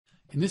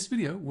In this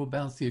video, we'll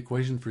balance the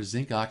equation for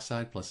zinc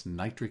oxide plus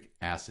nitric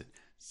acid,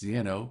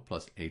 ZnO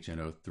plus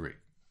HNO3.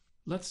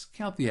 Let's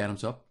count the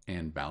atoms up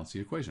and balance the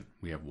equation.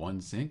 We have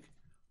 1 zinc,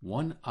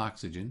 1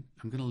 oxygen,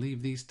 I'm going to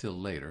leave these till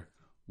later,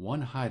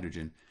 1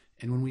 hydrogen,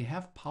 and when we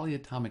have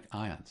polyatomic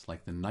ions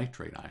like the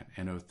nitrate ion,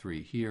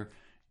 NO3 here,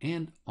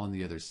 and on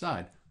the other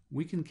side,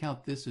 we can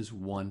count this as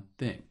one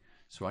thing.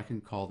 So I can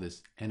call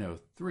this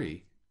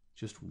NO3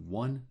 just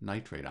 1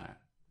 nitrate ion.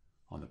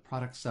 On the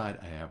product side,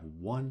 I have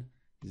 1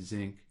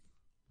 zinc,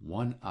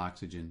 1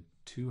 oxygen,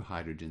 2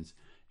 hydrogens,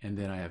 and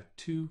then I have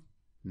 2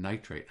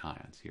 nitrate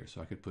ions here.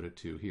 So I could put a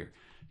 2 here.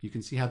 You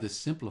can see how this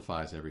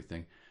simplifies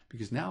everything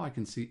because now I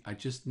can see I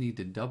just need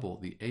to double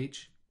the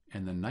H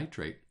and the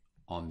nitrate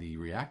on the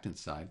reactant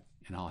side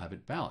and I'll have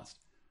it balanced.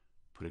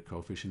 Put a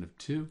coefficient of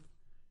 2.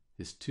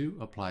 This 2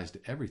 applies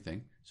to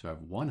everything. So I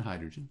have 1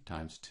 hydrogen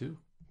times 2.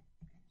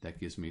 That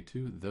gives me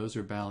 2. Those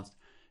are balanced.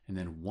 And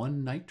then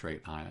 1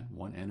 nitrate ion,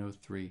 1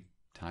 NO3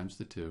 times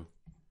the 2.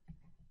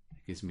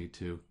 That gives me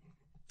 2.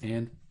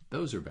 And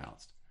those are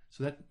balanced.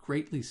 So that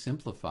greatly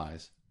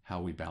simplifies how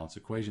we balance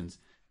equations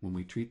when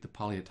we treat the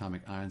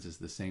polyatomic ions as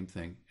the same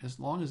thing as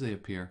long as they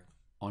appear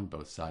on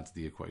both sides of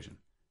the equation.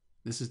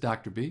 This is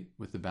Dr. B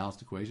with the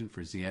balanced equation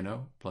for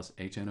ZnO plus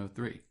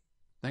HNO3.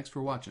 Thanks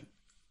for watching.